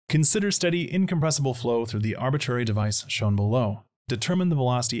Consider steady incompressible flow through the arbitrary device shown below. Determine the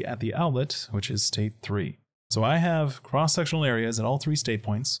velocity at the outlet, which is state 3. So I have cross-sectional areas at all 3 state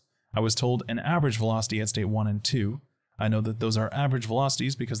points. I was told an average velocity at state 1 and 2. I know that those are average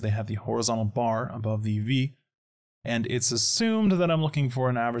velocities because they have the horizontal bar above the V. And it's assumed that I'm looking for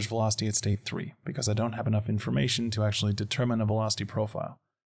an average velocity at state 3 because I don't have enough information to actually determine a velocity profile.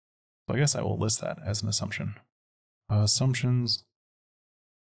 So I guess I will list that as an assumption. Assumptions.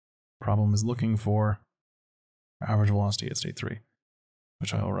 Problem is looking for average velocity at state 3,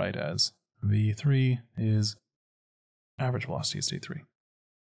 which I will write as V3 is average velocity at state 3.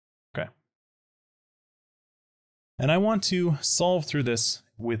 Okay. And I want to solve through this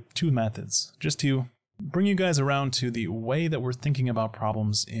with 2 methods, just to bring you guys around to the way that we're thinking about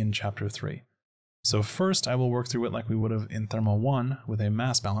problems in chapter 3. So first I will work through it like we would have in Thermo 1 with a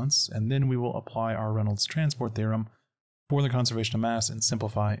mass balance, and then we will apply our Reynolds transport theorem for the conservation of mass and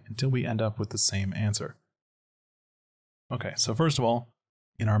simplify until we end up with the same answer. Okay, so first of all,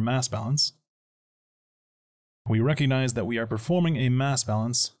 in our mass balance, we recognize that we are performing a mass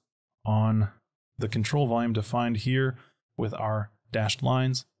balance on the control volume defined here with our dashed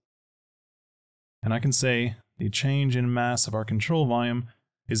lines. And I can say the change in mass of our control volume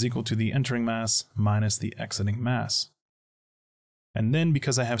is equal to the entering mass minus the exiting mass. And then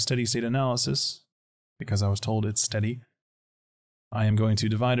because I have steady state analysis, because I was told it's steady, I am going to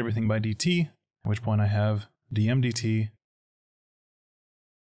divide everything by dt, at which point I have dm dt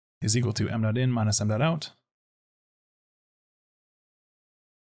is equal to m dot in minus m dot out.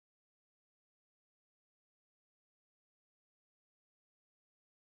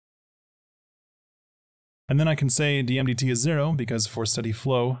 And then I can say dm dt is 0 because for steady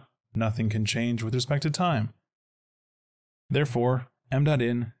flow, nothing can change with respect to time. Therefore, m dot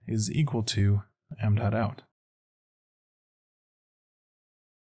in is equal to m dot out.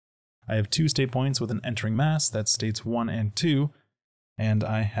 I have 2 state points with an entering mass, that's states 1 and 2, and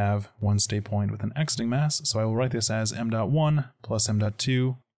I have 1 state point with an exiting mass, so I will write this as m dot 1 plus m dot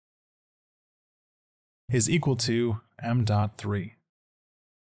 2 is equal to m dot 3.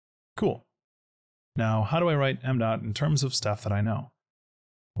 Cool. Now, how do I write m dot in terms of stuff that I know?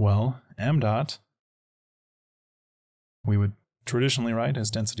 Well, m dot we would traditionally write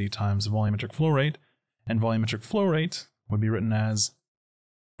as density times volumetric flow rate, and volumetric flow rate would be written as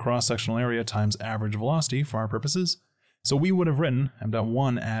cross-sectional area times average velocity for our purposes. So we would have written m dot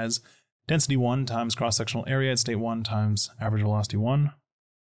 1 as density 1 times cross-sectional area at state 1 times average velocity 1.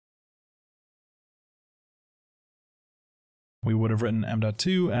 We would have written m dot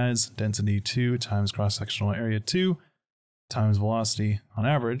 2 as density 2 times cross-sectional area 2 times velocity on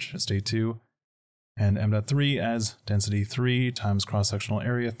average at state 2, and m dot 3 as density 3 times cross-sectional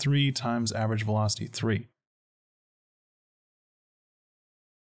area 3 times average velocity 3.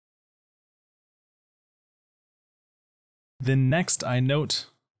 Then next I note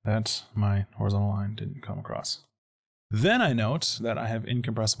that my horizontal line didn't come across. Then I note that I have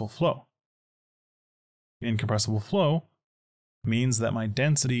incompressible flow. Incompressible flow means that my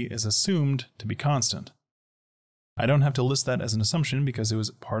density is assumed to be constant. I don't have to list that as an assumption because it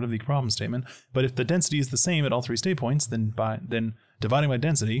was part of the problem statement, but if the density is the same at all 3 state points, then dividing by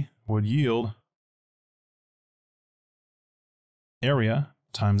density would yield area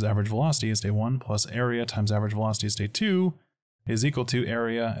times average velocity at state 1 plus area times average velocity at state 2 is equal to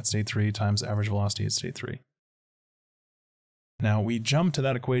area at state 3 times average velocity at state 3. Now, we jump to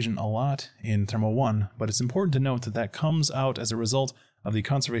that equation a lot in Thermo 1, but it's important to note that that comes out as a result of the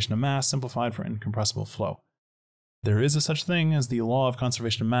conservation of mass simplified for incompressible flow. There is a such thing as the law of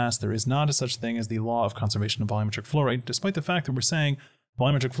conservation of mass. There is not a such thing as the law of conservation of volumetric flow rate, despite the fact that we're saying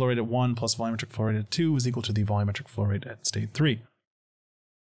volumetric flow rate at 1 plus volumetric flow rate at 2 is equal to the volumetric flow rate at state 3.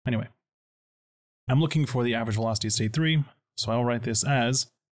 Anyway, I'm looking for the average velocity at state 3, so I'll write this as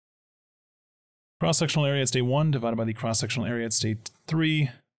cross-sectional area at state 1 divided by the cross-sectional area at state 3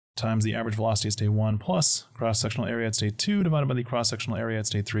 times the average velocity at state 1 plus cross-sectional area at state 2 divided by the cross-sectional area at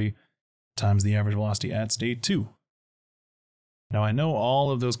state 3 times the average velocity at state 2. Now I know all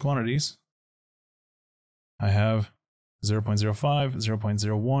of those quantities. I have 0.05,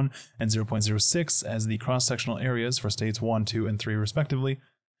 0.01, and 0.06 as the cross-sectional areas for states 1, 2, and 3 respectively,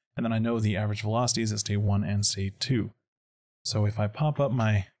 and then I know the average velocities at state 1 and state 2. So if I pop up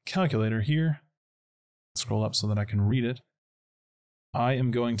my calculator here, scroll up so that I can read it, I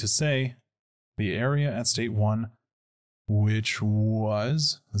am going to say the area at state 1, which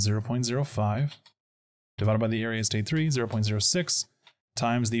was 0.05, divided by the area at state 3, 0.06,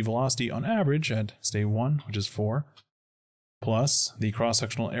 times the velocity on average at state 1, which is 4, plus the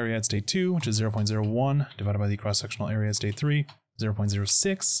cross-sectional area at state 2, which is 0.01, divided by the cross-sectional area at state 3,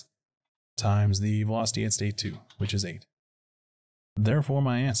 0.06 times the velocity at state 2, which is 8. Therefore,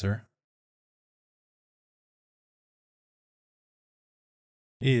 my answer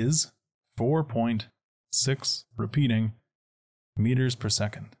is 4.6 repeating meters per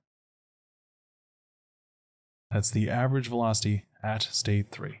second. That's the average velocity at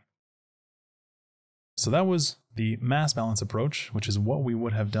state 3. So that was the mass balance approach, which is what we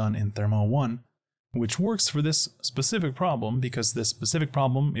would have done in Thermo 1, which works for this specific problem because this specific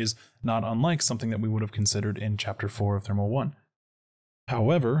problem is not unlike something that we would have considered in Chapter 4 of Thermo 1.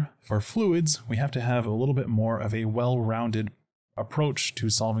 However, for fluids, we have to have a little bit more of a well-rounded approach to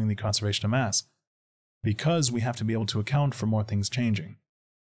solving the conservation of mass, because we have to be able to account for more things changing.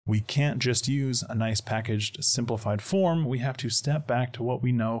 We can't just use a nice packaged, simplified form. We have to step back to what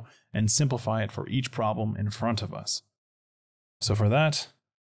we know and simplify it for each problem in front of us. So for that,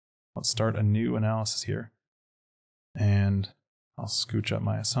 let's start a new analysis here. And I'll scooch up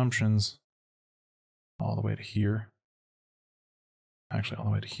my assumptions all the way to here. Actually, all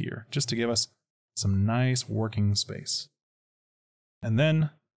the way to here, just to give us some nice working space. And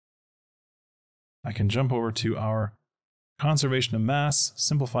then I can jump over to our conservation of mass,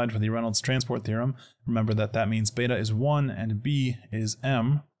 simplified for the Reynolds transport theorem. Remember that means beta is 1 and b is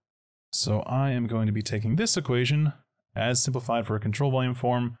m. So I am going to be taking this equation as simplified for a control volume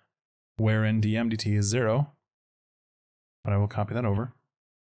form, wherein dm dt is 0. But I will copy that over.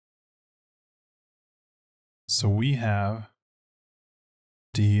 So we have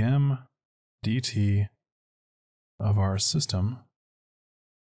dm dt of our system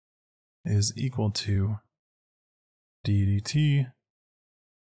is equal to ddt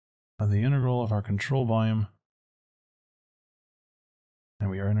of the integral of our control volume,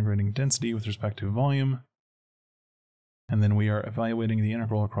 and we are integrating density with respect to volume, and then we are evaluating the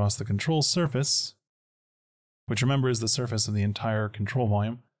integral across the control surface, which remember is the surface of the entire control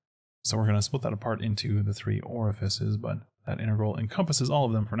volume. So we're going to split that apart into the 3 orifices, but that integral encompasses all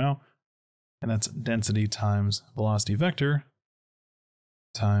of them for now, and that's density times velocity vector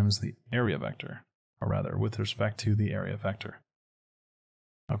times the area vector, or rather with respect to the area vector.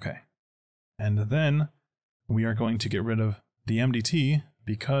 Okay, and then we are going to get rid of dm dt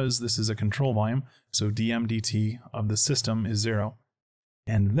because this is a control volume, so dm dt of the system is 0.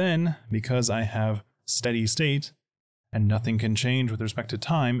 And then, because I have steady state, and nothing can change with respect to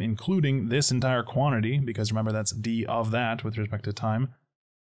time, including this entire quantity, because remember that's d of that with respect to time,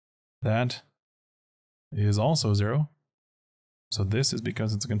 that is also 0. So this is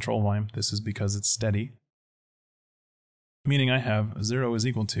because it's a control volume, this is because it's steady, meaning I have 0 is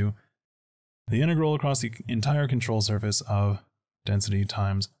equal to the integral across the entire control surface of density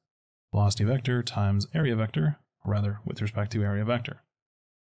times velocity vector times area vector, or rather with respect to area vector.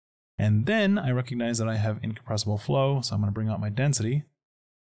 And then I recognize that I have incompressible flow, so I'm going to bring out my density,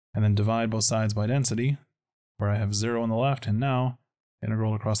 and then divide both sides by density, where I have 0 on the left, and now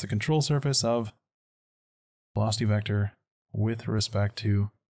integral across the control surface of velocity vector with respect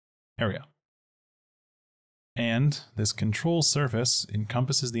to area. And this control surface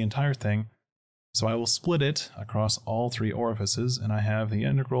encompasses the entire thing, so I will split it across all 3 orifices, and I have the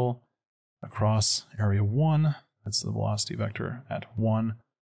integral across area 1, that's the velocity vector at 1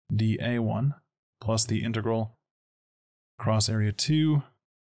 dA1, plus the integral across area 2,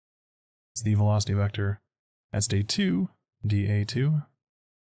 it's the velocity vector at state 2 dA2,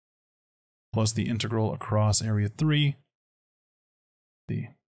 plus the integral across area 3, the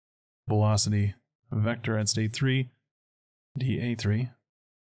velocity vector at state 3 dA3.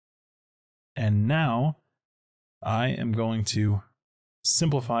 And now I am going to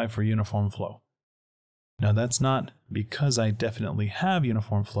simplify for uniform flow. Now that's not because I definitely have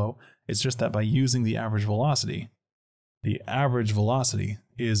uniform flow, it's just that by using the average velocity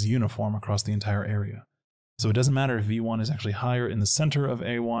is uniform across the entire area. So it doesn't matter if V1 is actually higher in the center of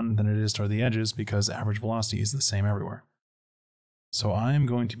A1 than it is toward the edges, because average velocity is the same everywhere. So I'm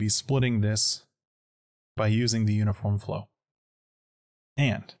going to be splitting this by using the uniform flow.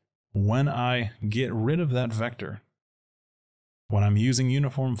 And when I get rid of that vector, when I'm using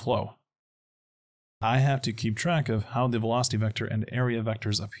uniform flow, I have to keep track of how the velocity vector and area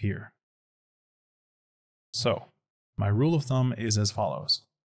vectors appear. So my rule of thumb is as follows.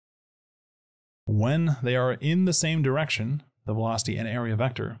 When they are in the same direction, the velocity and area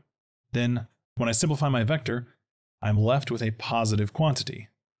vector, then when I simplify my vector, I'm left with a positive quantity.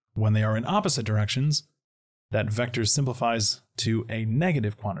 When they are in opposite directions, that vector simplifies to a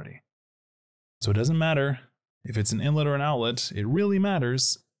negative quantity. So it doesn't matter if it's an inlet or an outlet, it really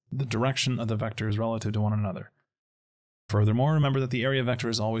matters the direction of the vectors relative to one another. Furthermore, remember that the area vector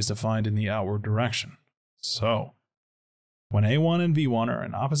is always defined in the outward direction. So When a1 and v1 are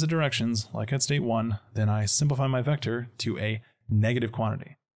in opposite directions, like at state 1, then I simplify my vector to a negative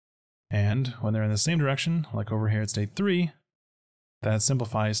quantity. And when they're in the same direction, like over here at state 3, that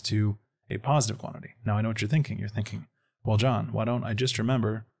simplifies to a positive quantity. Now I know what you're thinking. You're thinking, well, John, why don't I just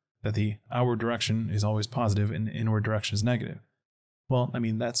remember that the outward direction is always positive and the inward direction is negative? Well, I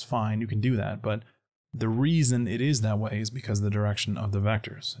mean, that's fine. You can do that. But the reason it is that way is because of the direction of the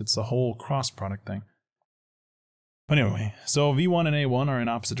vectors. It's the whole cross product thing. But anyway, so v1 and a1 are in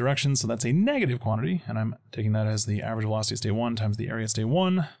opposite directions, so that's a negative quantity, and I'm taking that as the average velocity at state 1 times the area at state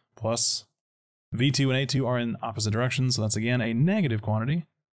 1, plus v2 and a2 are in opposite directions, so that's again a negative quantity.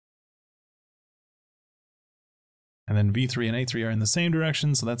 And then v3 and a3 are in the same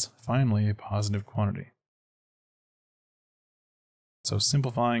direction, so that's finally a positive quantity. So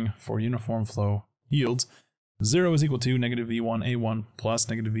simplifying for uniform flow yields 0 is equal to negative v1 a1 plus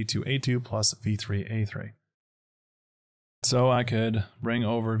negative v2 a2 plus v3 a3. So I could bring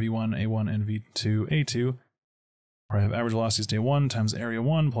over v1 a1 and v2 a2, where I have average velocity at state 1 times area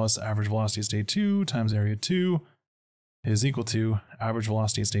 1 plus average velocity at state 2 times area 2 is equal to average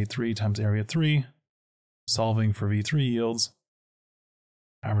velocity at state 3 times area 3. Solving for v3 yields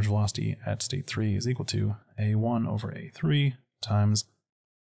average velocity at state 3 is equal to a1 over a3 times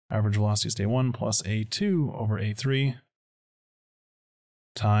average velocity at state 1 plus a2 over a3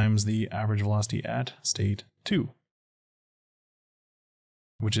 times the average velocity at state 2,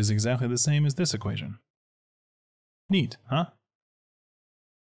 which is exactly the same as this equation. Neat, huh?